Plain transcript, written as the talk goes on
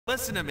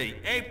Listen to me,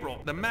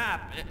 April, the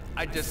map,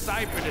 I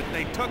deciphered it.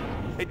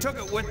 They took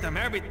it with them,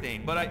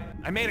 everything, but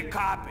I made a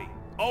copy.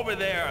 Over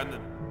there on the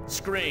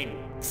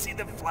screen. See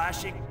the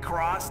flashing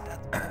cross?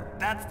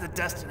 That's the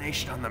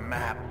destination on the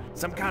map.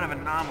 Some kind of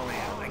anomaly,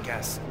 I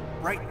guess.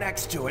 Right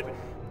next to it,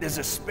 there's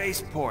a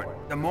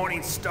spaceport, the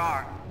Morning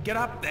Star. Get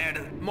up there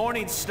to the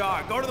Morning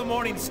Star. Go to the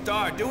Morning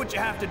Star. Do what you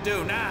have to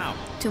do now.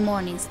 To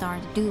Morning Star,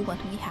 do what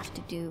we have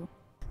to do.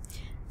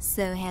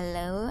 So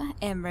hello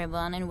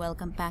everyone and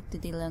welcome back to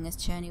The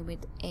Longest Journey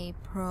with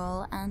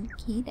April and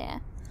Kide.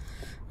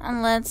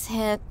 And let's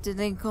head to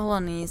the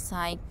colonies,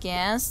 I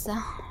guess.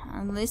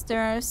 At least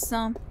there's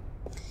some...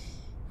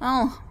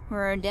 Oh,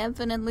 we're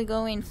definitely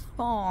going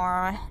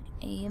far,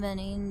 even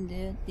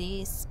into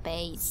this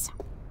space.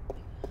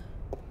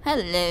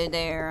 Hello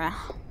there,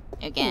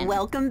 again.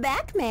 Welcome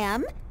back,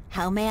 ma'am.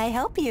 How may I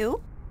help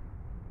you?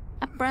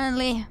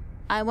 Apparently,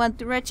 I want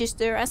to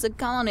register as a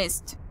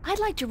colonist. I'd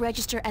like to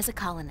register as a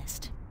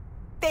colonist.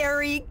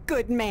 Very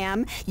good,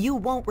 ma'am. You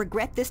won't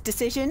regret this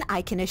decision,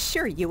 I can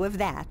assure you of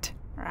that.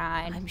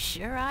 Right. I'm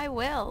sure I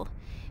will.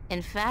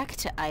 In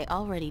fact, I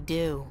already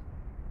do.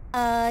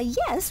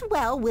 Yes,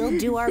 well, we'll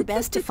do our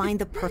best to find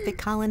the perfect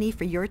colony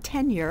for your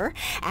tenure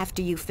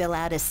after you fill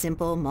out a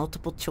simple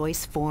multiple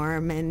choice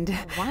form and...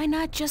 Why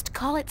not just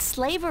call it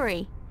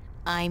slavery?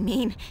 I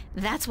mean,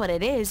 that's what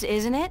it is,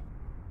 isn't it?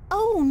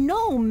 Oh,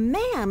 no,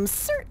 ma'am,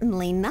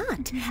 certainly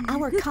not.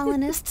 Our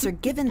colonists are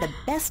given the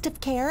best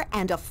of care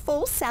and a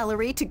full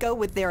salary to go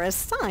with their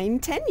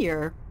assigned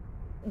tenure.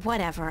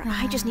 Whatever,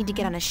 I just need to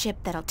get on a ship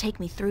that'll take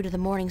me through to the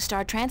Morning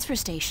Star transfer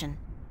station.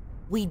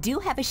 We do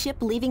have a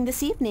ship leaving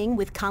this evening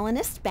with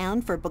colonists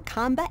bound for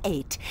Bokamba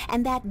 8,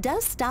 and that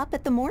does stop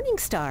at the Morning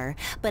Star.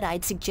 But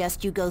I'd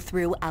suggest you go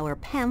through our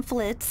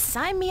pamphlets.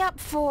 Sign me up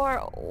for...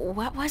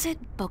 what was it?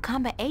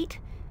 Bokamba 8?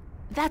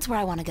 That's where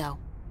I want to go.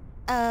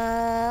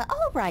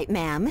 All right,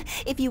 ma'am.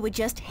 If you would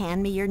just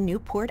hand me your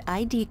Newport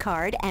ID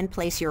card and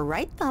place your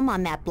right thumb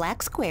on that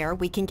black square,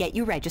 we can get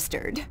you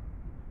registered.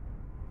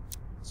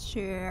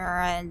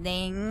 Sure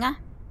thing.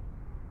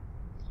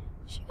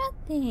 Sure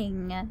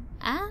thing.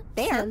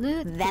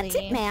 Absolutely. There. That's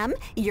it, ma'am.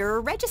 You're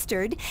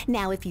registered.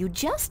 Now, if you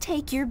just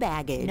take your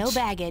baggage... No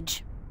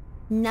baggage.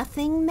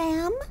 Nothing,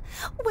 ma'am?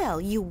 Well,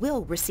 you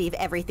will receive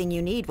everything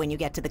you need when you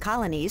get to the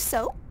colonies,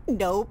 so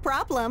no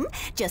problem.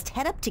 Just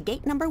head up to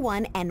gate number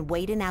 1 and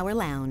wait in our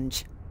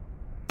lounge.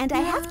 And I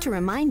have to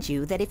remind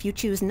you that if you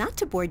choose not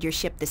to board your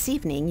ship this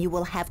evening, you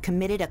will have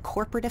committed a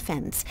corporate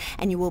offense,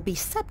 and you will be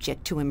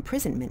subject to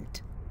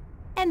imprisonment.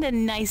 And a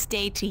nice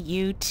day to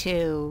you,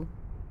 too.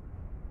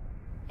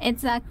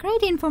 It's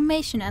great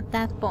information at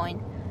that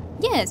point.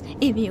 Yes,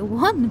 if you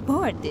want to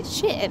board this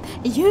ship,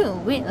 you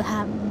will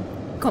have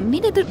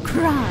committed a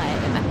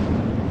crime.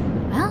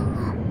 Well,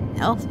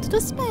 off to the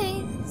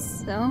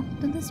space. Off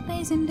to the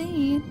space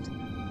indeed.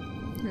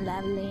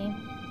 Lovely.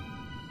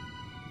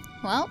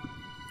 Well,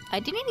 I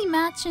didn't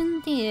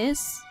imagine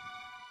this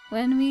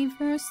when we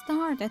first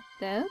started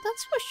though,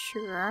 that's for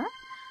sure.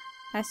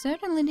 I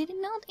certainly did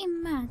not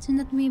imagine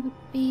that we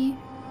would be...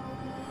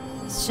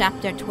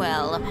 Chapter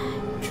 12,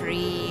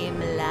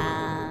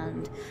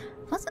 Dreamland.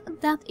 Was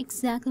that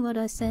exactly what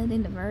I said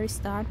in the very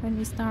start when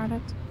we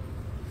started?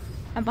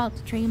 About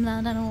the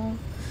Dreamland and all?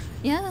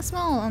 Yes,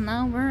 well,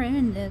 now we're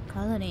in the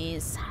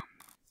colonies.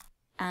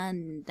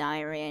 And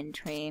diary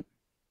entry.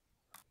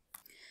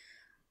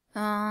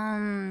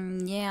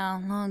 Yeah,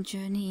 long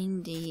journey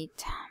indeed.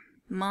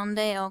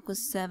 Monday,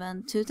 August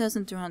 7,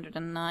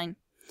 2209.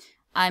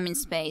 I'm in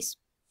space.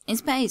 In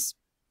space!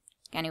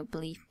 Can you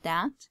believe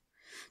that?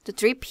 The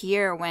trip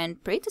here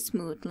went pretty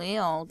smoothly,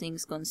 all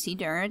things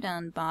considered,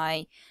 and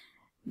by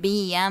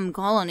BM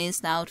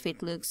colonist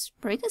outfit looks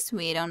pretty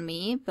sweet on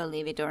me,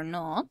 believe it or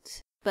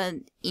not. But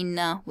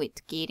enough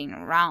with kidding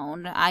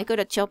around, I got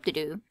a job to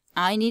do.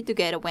 I need to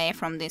get away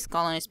from this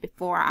colonist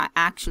before I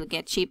actually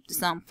get shipped to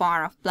some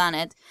far-off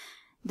planet.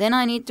 Then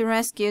I need to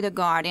rescue the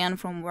Guardian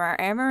from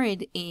wherever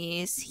it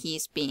is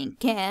he's being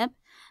kept,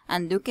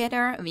 and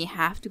together we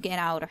have to get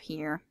out of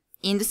here.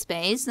 Into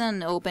space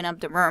and open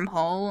up the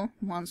wormhole.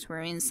 Once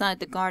we're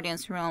inside the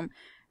Guardian's realm,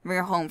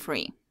 we're home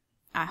free.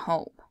 I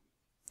hope.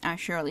 I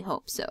surely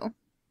hope so.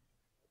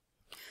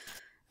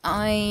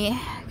 I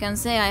can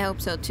say I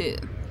hope so too.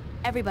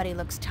 Everybody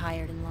looks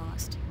tired and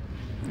lost.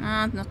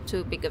 Not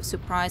too big of a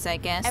surprise, I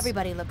guess.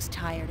 Everybody looks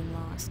tired and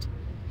lost.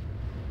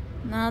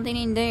 Nothing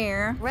in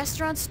there.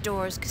 Restaurants,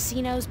 stores,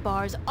 casinos,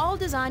 bars, all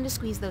designed to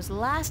squeeze those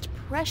last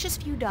precious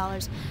few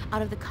dollars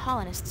out of the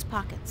colonists'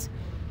 pockets.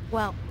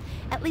 Well,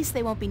 at least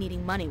they won't be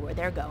needing money where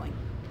they're going.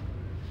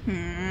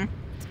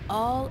 It's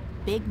all a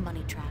big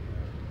money trap.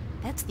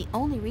 That's the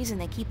only reason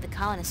they keep the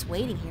colonists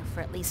waiting here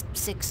for at least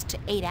 6 to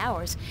 8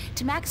 hours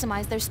to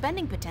maximize their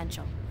spending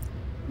potential.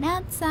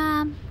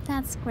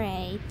 That's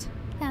great.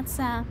 That's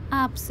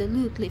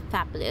absolutely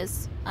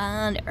fabulous.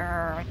 And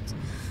Earth.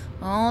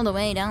 All the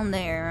way down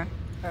there.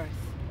 Earth.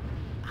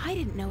 I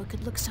didn't know it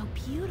could look so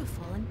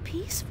beautiful and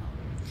peaceful.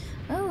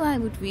 Oh, I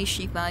would wish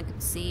if I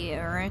could see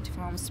Earth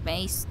from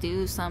space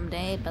too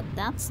someday, but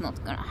that's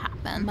not gonna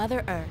happen.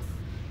 Mother Earth.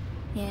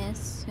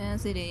 Yes,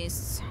 yes it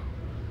is.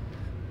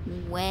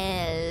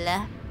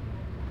 Well.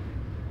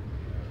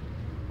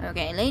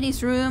 Okay,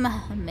 ladies' room,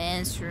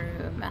 men's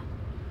room.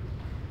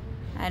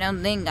 I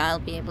don't think I'll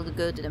be able to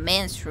go to the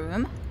men's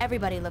room.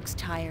 Everybody looks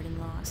tired and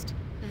lost.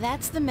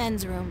 That's the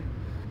men's room.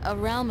 A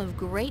realm of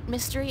great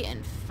mystery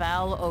and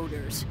foul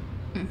odors.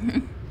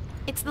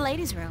 It's the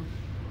ladies' room.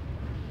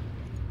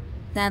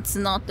 That's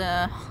not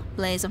the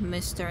place of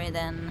mystery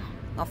then.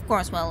 Of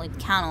course, well, it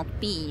cannot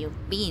be.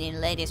 You've been in the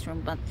ladies'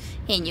 room, but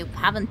hey, you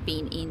haven't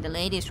been in the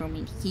ladies' room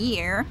in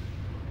here.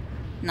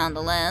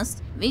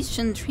 Nonetheless,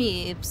 vision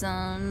trips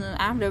and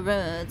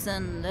afterwards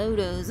and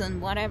lodos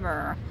and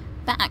whatever.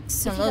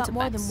 Packs and If you loads got of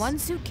more packs. than one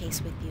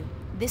suitcase with you,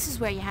 this is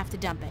where you have to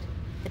dump it.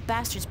 The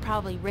bastards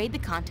probably raid the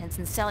contents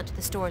and sell it to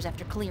the stores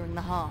after clearing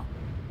the hall.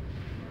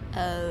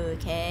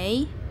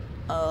 Okay.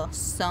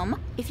 Awesome.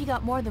 If you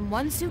got more than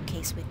one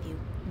suitcase with you,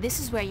 this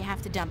is where you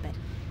have to dump it.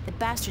 The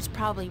bastards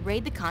probably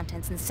raid the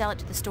contents and sell it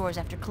to the stores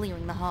after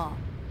clearing the hall.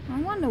 I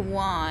wonder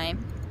why.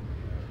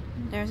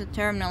 There's a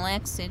terminal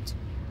exit.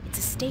 It's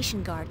a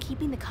station guard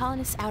keeping the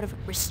colonists out of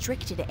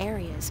restricted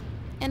areas.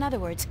 In other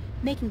words,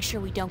 making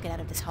sure we don't get out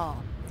of this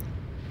hall.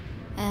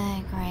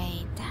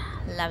 Great.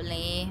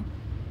 Lovely.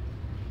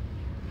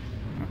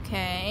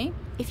 Okay.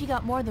 If you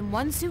got more than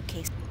one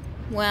suitcase,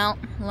 Well,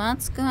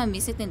 let's go and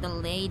visit in the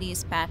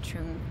ladies'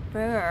 bathroom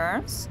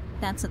first.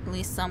 That's at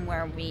least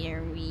somewhere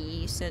where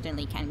we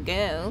certainly can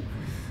go.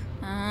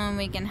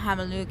 We can have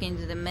a look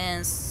into the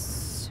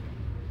men's...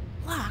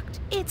 locked.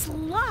 It's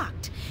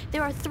locked.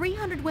 There are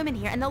 300 women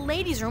here and the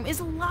ladies' room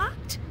is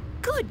locked.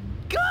 Good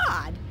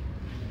God!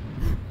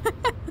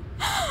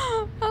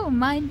 Oh,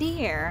 my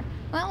dear.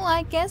 Well,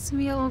 I guess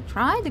we'll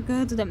try to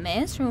go to the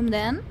men's room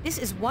then. This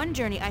is one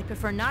journey I'd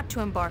prefer not to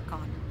embark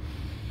on.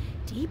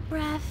 Deep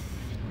breath.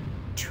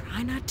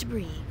 Try not to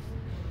breathe.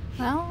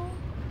 Well,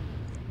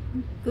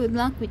 good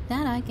luck with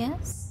that, I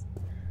guess.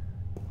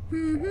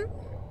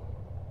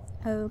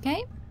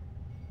 Okay.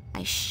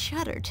 I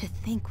shudder to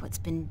think what's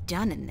been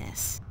done in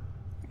this.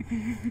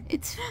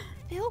 It's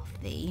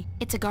filthy.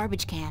 It's a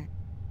garbage can.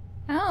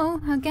 Oh,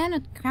 again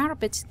a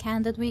garbage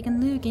can that we can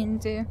look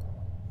into.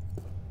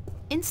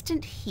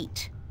 Instant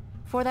heat.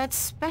 For that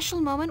special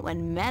moment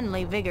when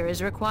manly vigor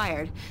is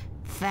required.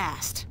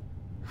 Fast.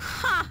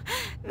 Ha!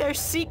 Their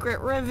secret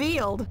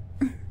revealed.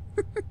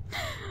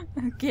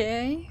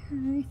 Okay,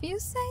 if you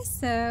say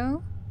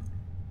so.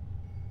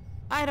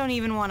 I don't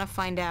even want to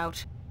find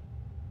out.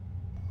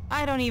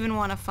 I don't even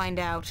want to find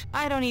out.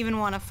 I don't even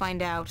want to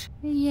find out.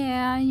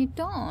 Yeah, you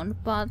don't,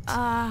 but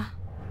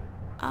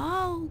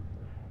I'll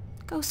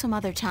go some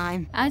other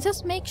time. I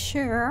just make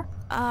sure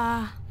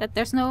that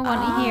there's no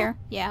one in here.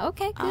 Yeah,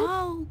 okay, good.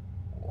 I'll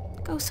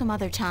go some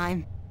other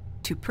time.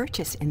 To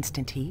purchase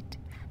Instant Heat,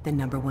 the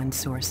 #1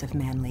 source of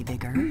manly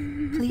vigor,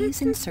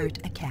 please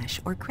insert a cash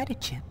or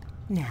credit chip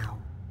now.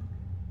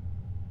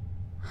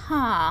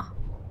 Huh.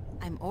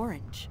 I'm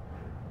orange.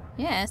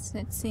 Yes,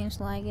 it seems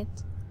like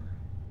it.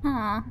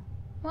 Huh.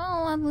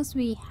 Well, at least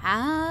we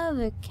have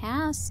a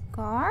cash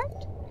card.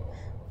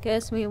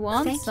 Guess we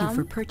want Thank some. you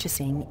for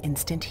purchasing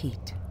Instant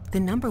Heat, the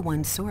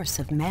 #1 source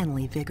of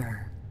manly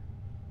vigor.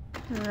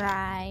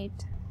 Right.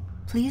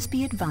 Please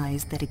be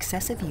advised that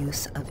excessive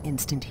use of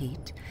Instant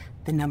Heat,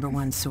 the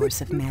 #1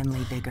 source of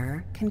manly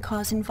vigor, can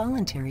cause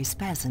involuntary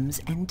spasms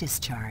and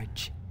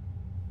discharge.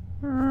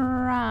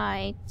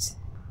 Right.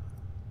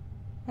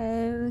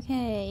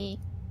 Okay.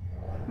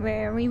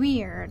 Very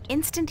weird.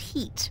 Instant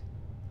heat.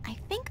 I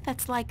think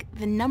that's like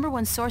the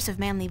 #1 source of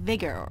manly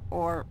vigor,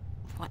 or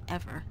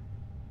whatever.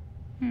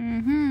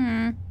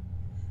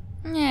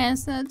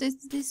 Yes,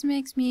 this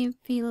makes me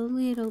feel a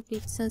little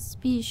bit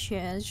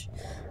suspicious.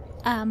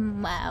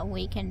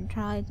 We can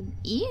try to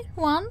eat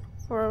one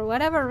for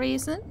whatever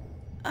reason.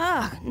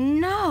 Ugh,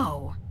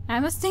 no! I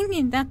was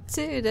thinking that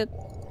too, that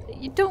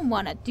you don't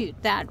want to do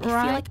that, I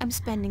right? feel like I'm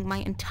spending my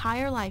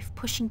entire life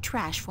pushing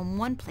trash from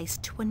one place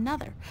to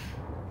another.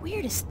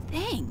 Weirdest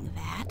thing,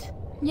 that.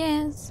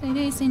 Yes, it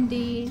is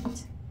indeed.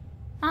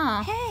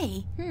 Ah,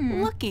 Hey,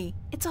 looky,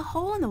 it's a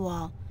hole in the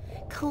wall,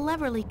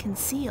 cleverly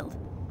concealed.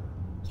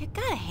 You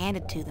gotta hand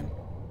it to them.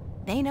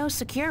 They know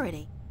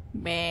security.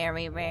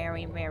 very,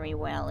 very, very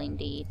well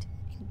indeed.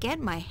 Get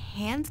my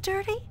hands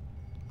dirty?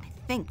 I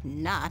think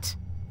not.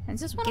 I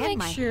just want to Get make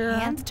my sure.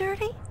 hands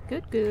dirty?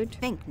 Good.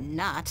 Think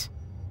not.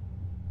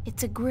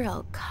 It's a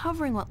grill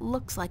covering what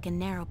looks like a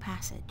narrow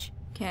passage.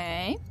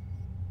 Okay.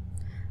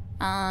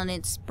 And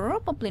it's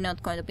probably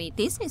not going to be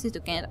this easy to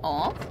get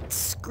off. It's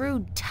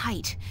screwed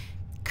tight.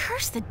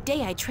 Curse the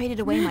day I traded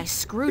away my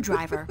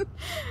screwdriver.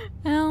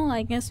 Well,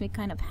 I guess we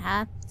kind of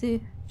had to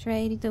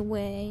trade it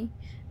away.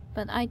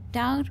 But I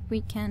doubt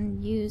we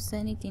can use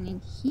anything in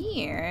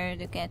here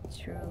to get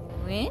through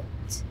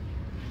it.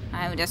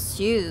 I would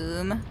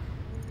assume.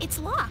 It's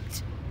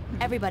locked.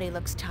 Everybody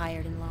looks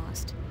tired and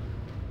lost.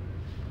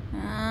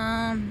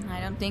 I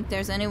don't think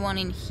there's anyone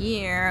in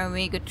here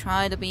we could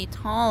try to be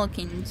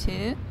talking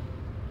to.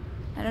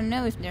 I don't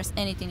know if there's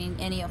anything in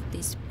any of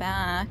these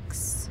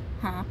bags.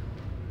 Huh.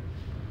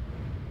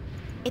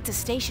 It's a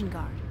station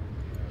guard.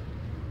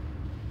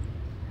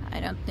 I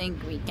don't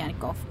think we can,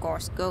 of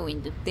course, go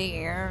into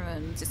there.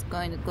 I'm just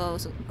going to go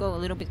a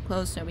little bit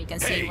closer. We can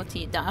see what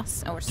he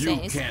does or You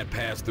says. can't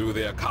pass through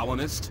there,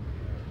 colonist.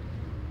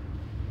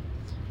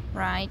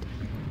 Right.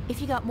 If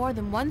you got more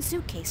than one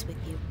suitcase with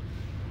you.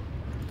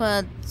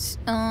 But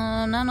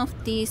none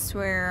of these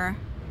were...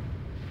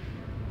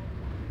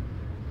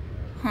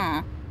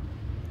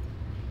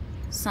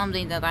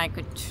 something that I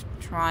could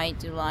try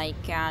to,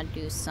 like,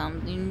 do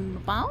something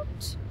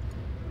about.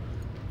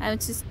 I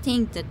would just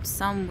think that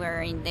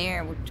somewhere in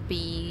there would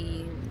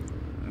be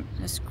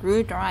a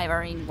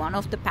screwdriver in one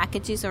of the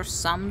packages or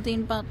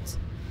something, but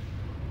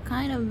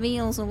kind of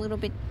feels a little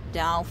bit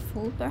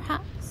doubtful,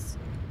 perhaps.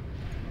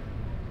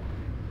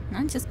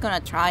 I'm just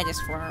gonna try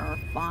this for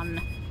fun.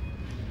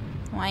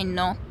 Why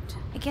not?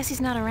 I guess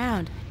he's not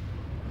around.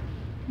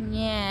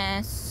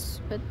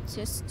 Yes, but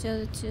just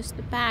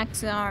the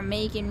bags are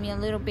making me a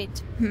little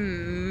bit,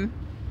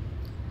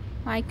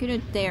 Why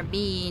couldn't there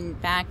be in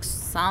bags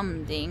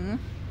something?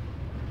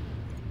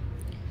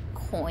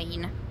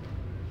 Coin.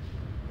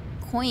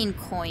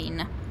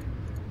 Coin.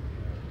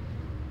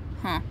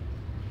 Huh.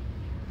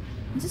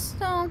 Just,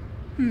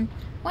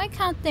 why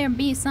can't there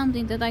be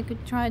something that I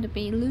could try to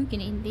be looking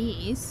in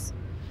these?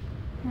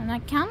 And I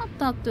cannot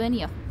talk to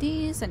any of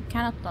these, and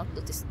cannot talk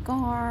to this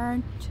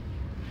guard.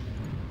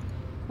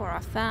 For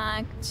a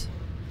fact.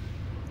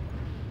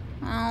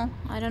 Well,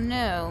 I don't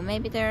know.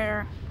 Maybe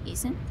there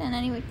isn't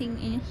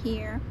anything in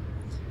here.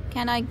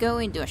 Can I go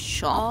into a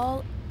shop?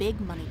 All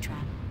big money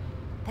trap.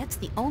 That's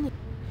the only...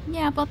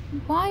 Yeah, but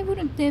why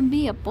wouldn't there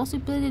be a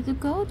possibility to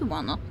go to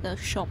one of those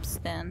shops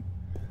then?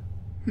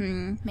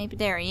 Maybe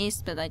there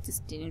is, but I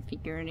just didn't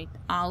figure it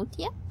out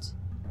yet.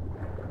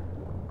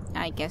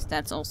 I guess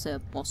that's also a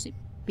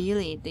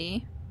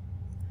possibility.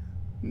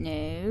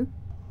 No.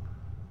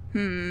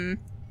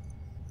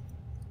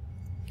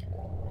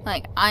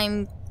 Like,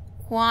 I'm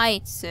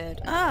quite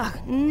certain.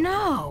 Ugh,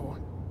 no!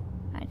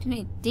 I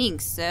didn't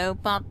think so,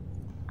 but...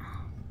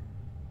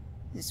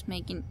 Just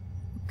making...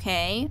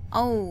 Okay.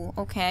 Oh,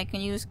 okay, I can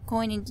use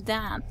coin into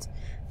that.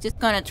 Just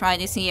gonna try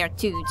this here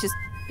too, just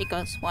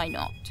because why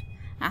not?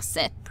 As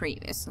said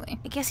previously.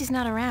 I guess he's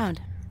not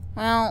around.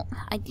 Well,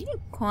 I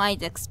didn't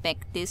quite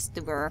expect this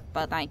to work,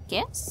 but I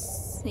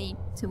guess it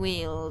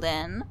will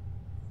then.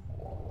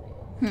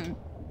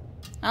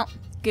 Oh,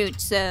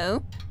 good,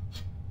 so...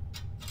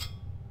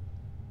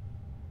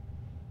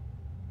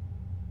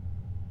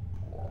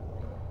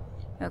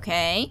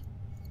 Okay.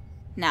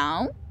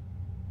 Now...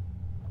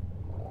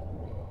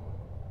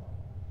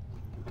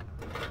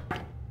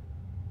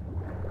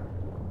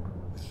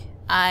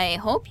 I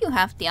hope you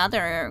have the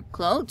other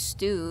clothes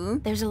too.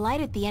 There's a light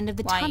at the end of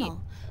the Why?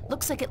 tunnel.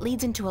 Looks like it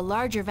leads into a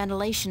larger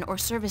ventilation or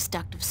service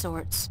duct of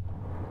sorts.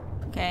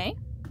 Okay.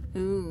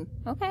 Ooh.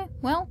 Okay,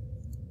 well.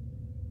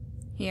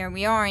 Here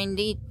we are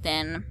indeed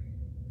then.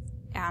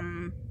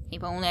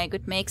 If only I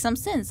could make some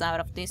sense out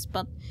of this,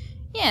 but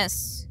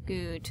yes,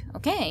 good.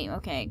 Okay,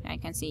 I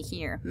can see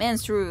here.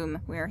 Men's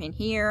room, we're in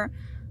here.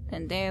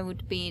 Then there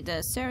would be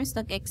the service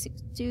duct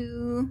exit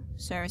 2.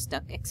 Service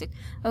duct exit.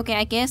 Okay,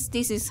 I guess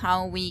this is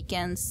how we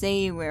can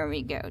say where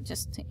we go,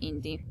 just in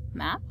the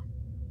map.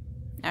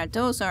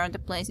 Those are the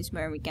places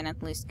where we can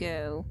at least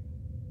go.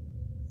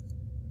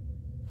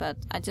 But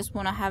I just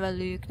want to have a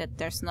look that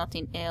there's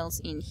nothing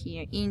else in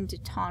here, in the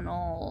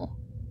tunnel.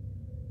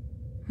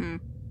 Can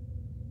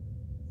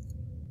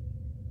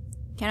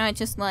I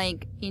just,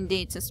 like,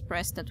 indeed just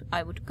press that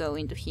I would go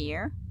into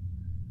here?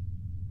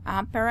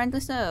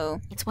 Apparently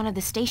so. It's one of the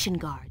station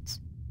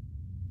guards.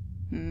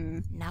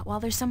 Not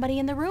while there's somebody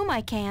in the room,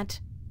 I can't.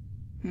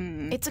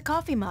 It's a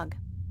coffee mug.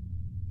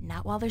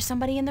 Not while there's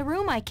somebody in the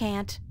room, I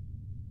can't.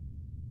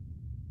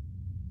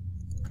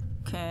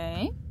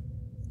 Okay.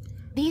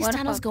 These What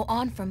tunnels about- go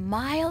on for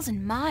miles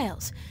and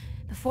miles.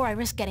 Before I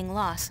risk getting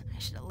lost, I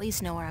should at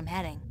least know where I'm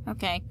heading.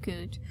 Okay,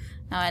 good.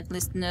 Now I at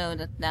least know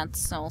that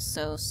that's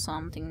also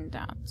something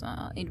that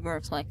it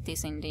works like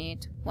this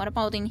indeed. What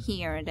about in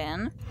here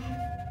then?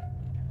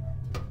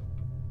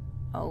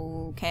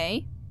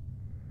 Okay.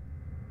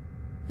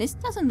 This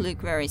doesn't look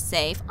very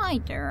safe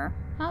either.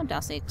 How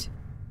does it?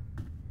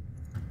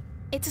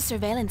 It's a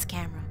surveillance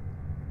camera.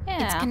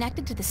 It's Yeah.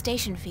 connected to the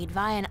station feed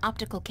via an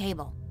optical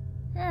cable.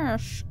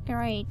 Yes,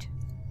 great.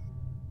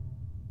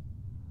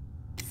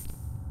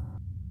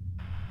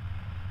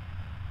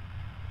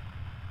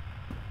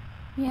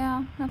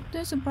 Yeah, not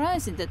too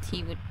surprising that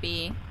he would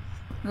be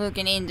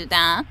looking into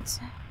that.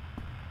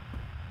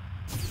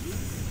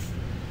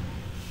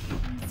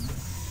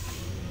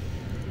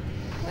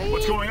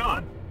 What's going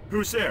on?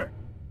 Who's there?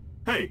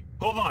 Hey,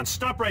 hold on,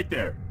 stop right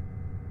there.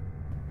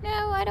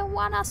 No, I don't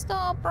wanna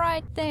stop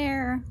right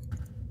there.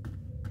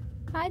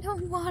 I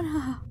don't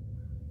wanna.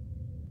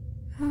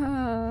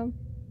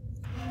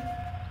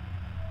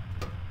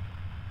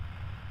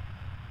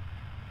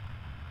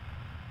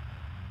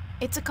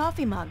 It's a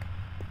coffee mug.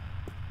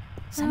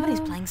 Somebody's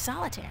playing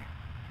solitaire.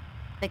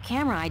 The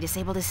camera I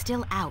disabled is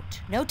still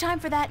out. No time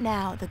for that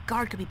now. The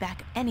guard could be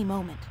back at any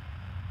moment.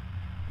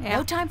 Yeah.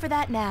 No time for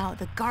that now.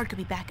 The guard could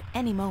be back at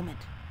any moment.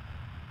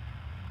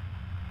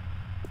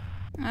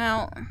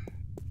 Well,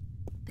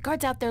 The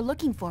guard's out there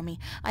looking for me.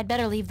 I'd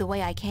better leave the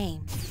way I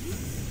came.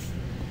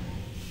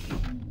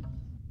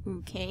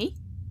 okay.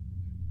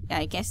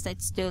 I guess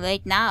it's too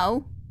late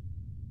now.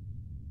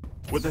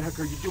 What the heck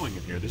are you doing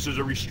in here? This is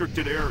a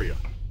restricted area.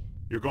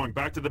 You're going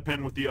back to the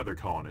pen with the other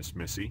colonists,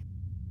 Missy.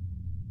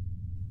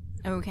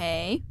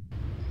 Okay.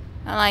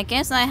 Well, I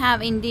guess I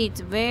have indeed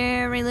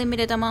very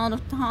limited amount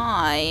of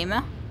time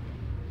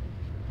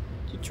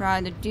to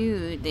try to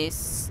do this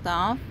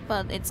stuff,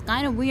 but it's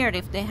kind of weird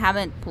if they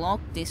haven't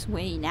blocked this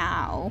way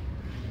now,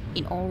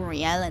 in all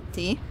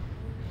reality.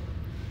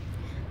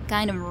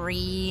 Kind of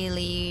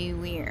really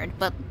weird,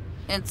 but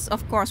it's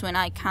of course when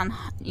I can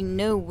in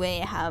no way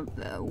have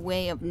a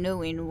way of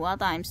knowing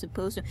what I'm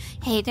supposed to...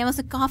 Hey, there was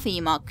a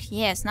coffee mug.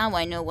 Yes, now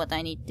I know what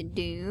I need to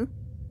do.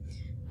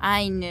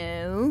 I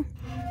know.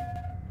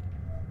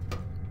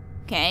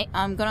 Okay,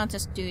 I'm gonna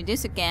just do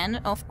this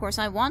again. Of course,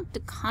 I want to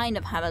kind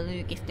of have a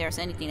look if there's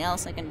anything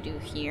else I can do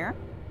here.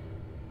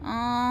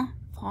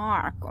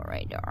 Far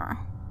corridor.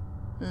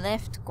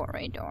 Left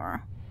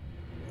corridor.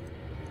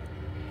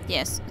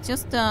 Yes,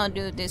 just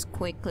do this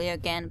quickly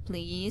again,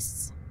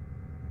 please.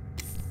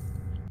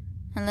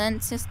 And then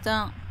just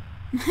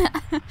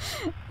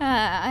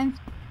I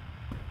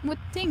would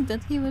think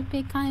that he would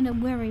be kind of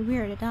very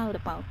weirded out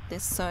about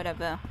this sort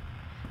of a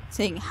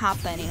thing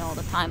happening all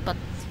the time, but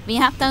we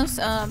have those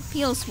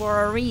pills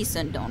for a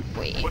reason, don't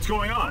we? What's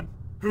going on?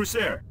 Who's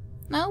there?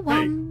 No Hey,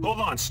 one. hold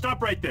on.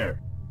 Stop right there.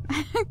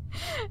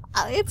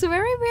 It's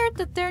very weird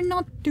that they're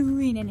not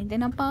doing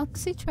anything about the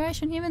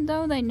situation, even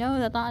though they know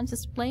that I'm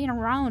just playing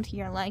around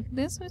here like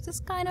this, which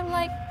is kind of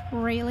like,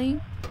 really?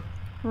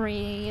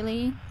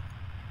 Really?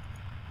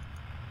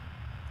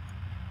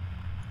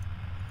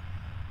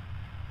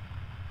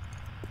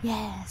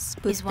 Yes,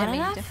 put Is one them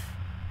into... enough?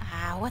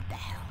 Ah, what the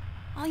hell.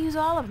 I'll use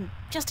all of them,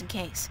 just in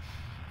case.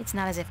 It's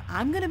not as if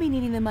I'm gonna be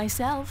needing them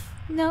myself.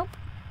 Nope.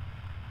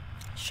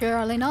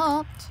 Surely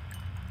not.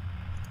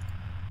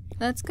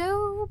 Let's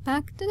go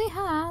back to the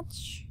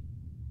hatch.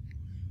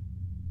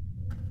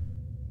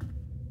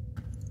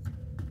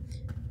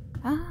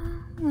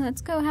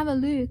 Let's go have a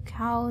look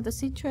how the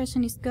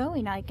situation is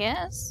going, I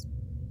guess.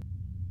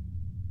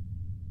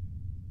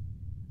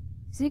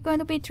 Is he going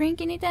to be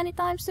drinking it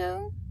anytime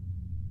soon?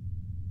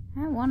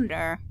 I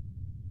wonder.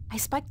 I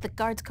spiked the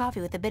guard's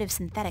coffee with a bit of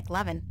synthetic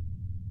leaven.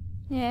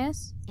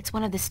 Yes. It's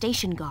one of the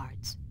station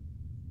guards.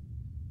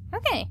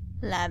 Okay.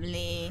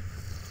 Lovely.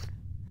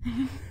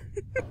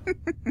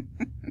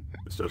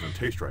 This doesn't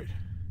taste right.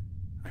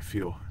 I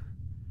feel...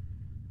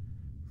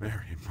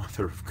 Mary,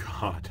 Mother of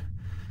God.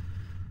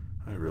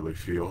 I really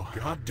feel...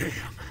 God damn.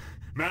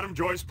 Madam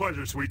Joy's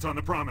Pleasure Suites on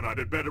the promenade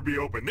had better be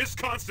open. This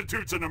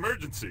constitutes an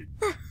emergency.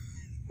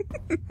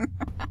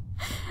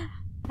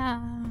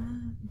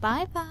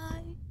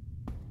 Bye-bye.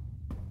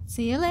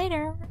 See you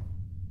later.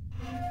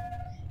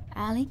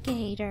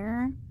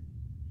 Alligator.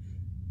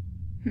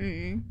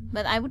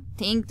 But I would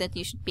think that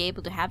you should be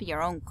able to have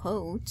your own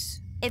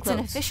coats. It's an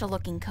Clothes.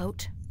 official-looking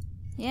coat.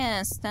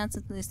 Yes, that's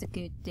at least a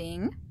good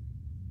thing.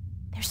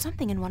 There's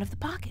something in one of the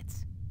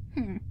pockets.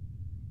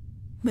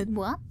 But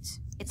what?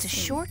 It's a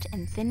short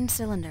and thin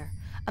cylinder.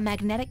 A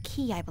magnetic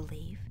key, I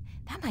believe.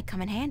 That might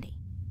come in handy.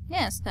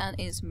 Yes, that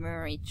is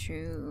very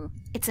true.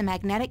 It's a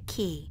magnetic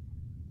key.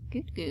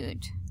 Good,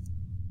 good.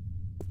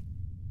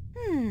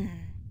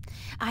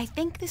 I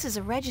think this is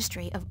a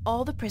registry of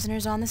all the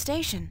prisoners on the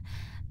station.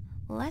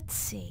 Let's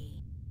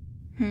see.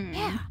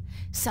 Yeah.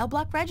 Cell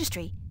block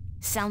registry.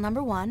 Cell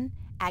number 1,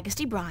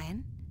 Agusty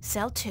Bryan.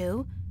 Cell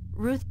 2,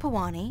 Ruth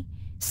Pawani.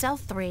 Cell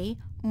 3,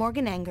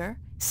 Morgan Enger.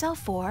 Cell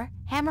 4,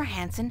 Hammer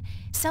Hansen.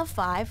 Cell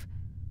 5,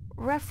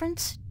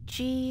 reference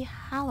G.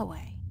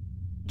 Holloway.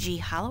 G.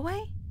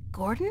 Holloway?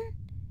 Gordon?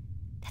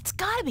 That's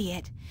gotta be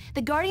it.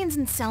 The Guardian's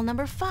in cell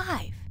number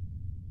 5.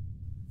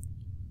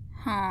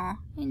 Huh,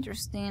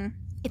 interesting.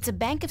 It's a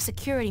bank of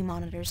security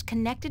monitors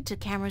connected to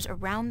cameras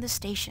around the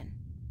station.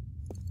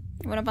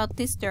 What about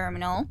this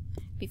terminal?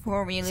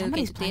 Before we look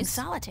Somebody's into playing this.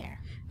 solitaire.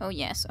 Oh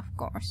yes, of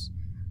course.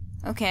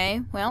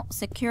 Okay, well,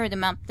 secure the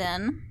map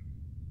then.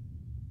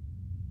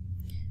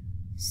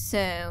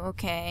 So,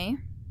 okay.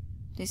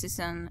 This is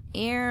an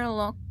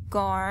airlock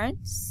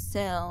guard,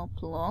 cell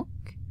block,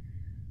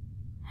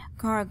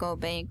 cargo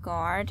bay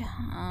guard,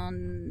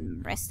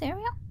 rest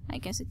area? I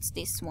guess it's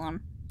this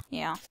one.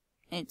 Yeah,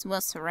 it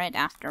was red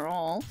after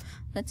all.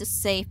 Let's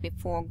just save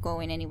before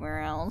going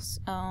anywhere else.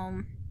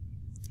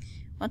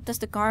 What does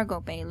the cargo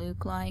bay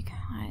look like?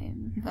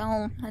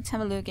 Well, let's have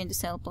a look into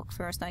cell block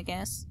first, I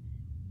guess.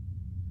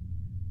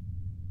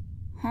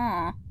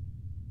 Huh.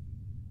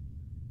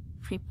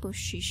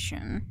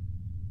 Preposition.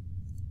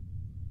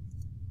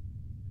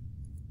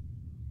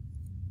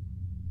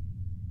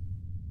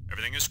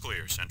 Everything is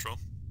clear, Central.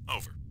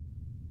 Over.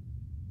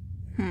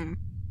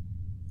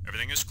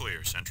 Everything is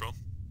clear, Central.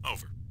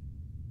 Over.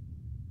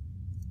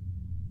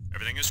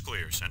 Everything is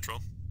clear, Central.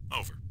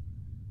 Over.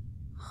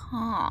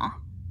 Huh.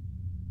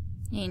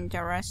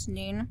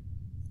 Interesting.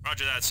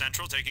 Roger that,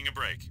 Central. Taking a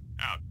break.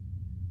 Out.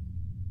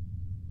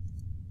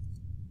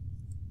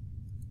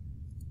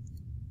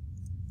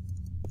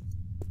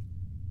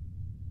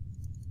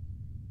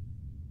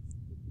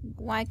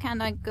 Why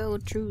can't I go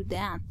through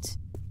that?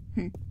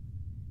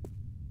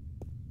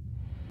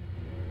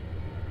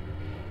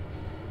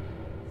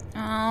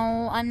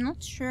 Oh, I'm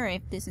not sure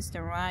if this is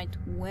the right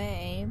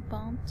way,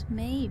 but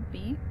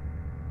maybe.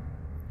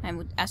 I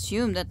would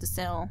assume that the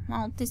cell...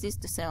 Well, this is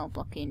the cell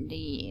block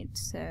indeed,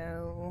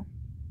 so...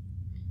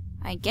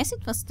 I guess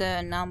it was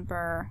the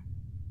number...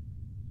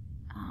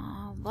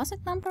 was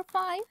it number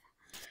 5?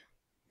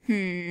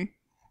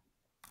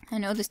 I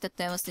noticed that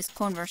there was this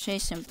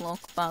conversation block,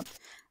 but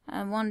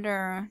I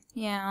wonder...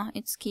 Yeah,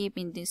 it's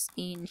keeping this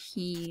in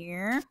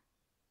here.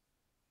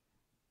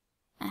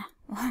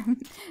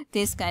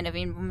 This kind of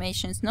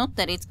information is not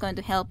that it's going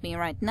to help me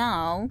right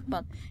now,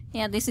 but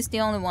yeah, this is the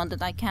only one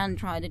that I can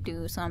try to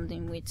do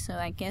something with, so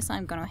I guess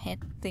I'm gonna head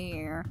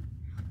there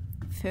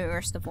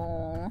first of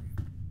all.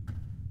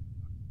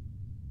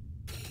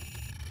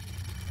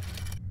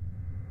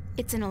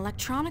 It's an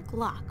electronic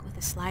lock with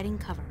a sliding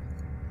cover.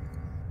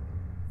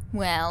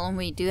 Well,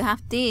 we do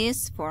have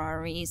this for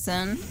a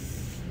reason.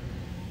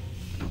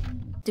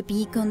 To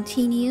be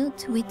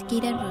continued with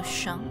Kira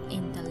Rushan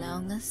in the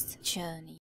longest journey.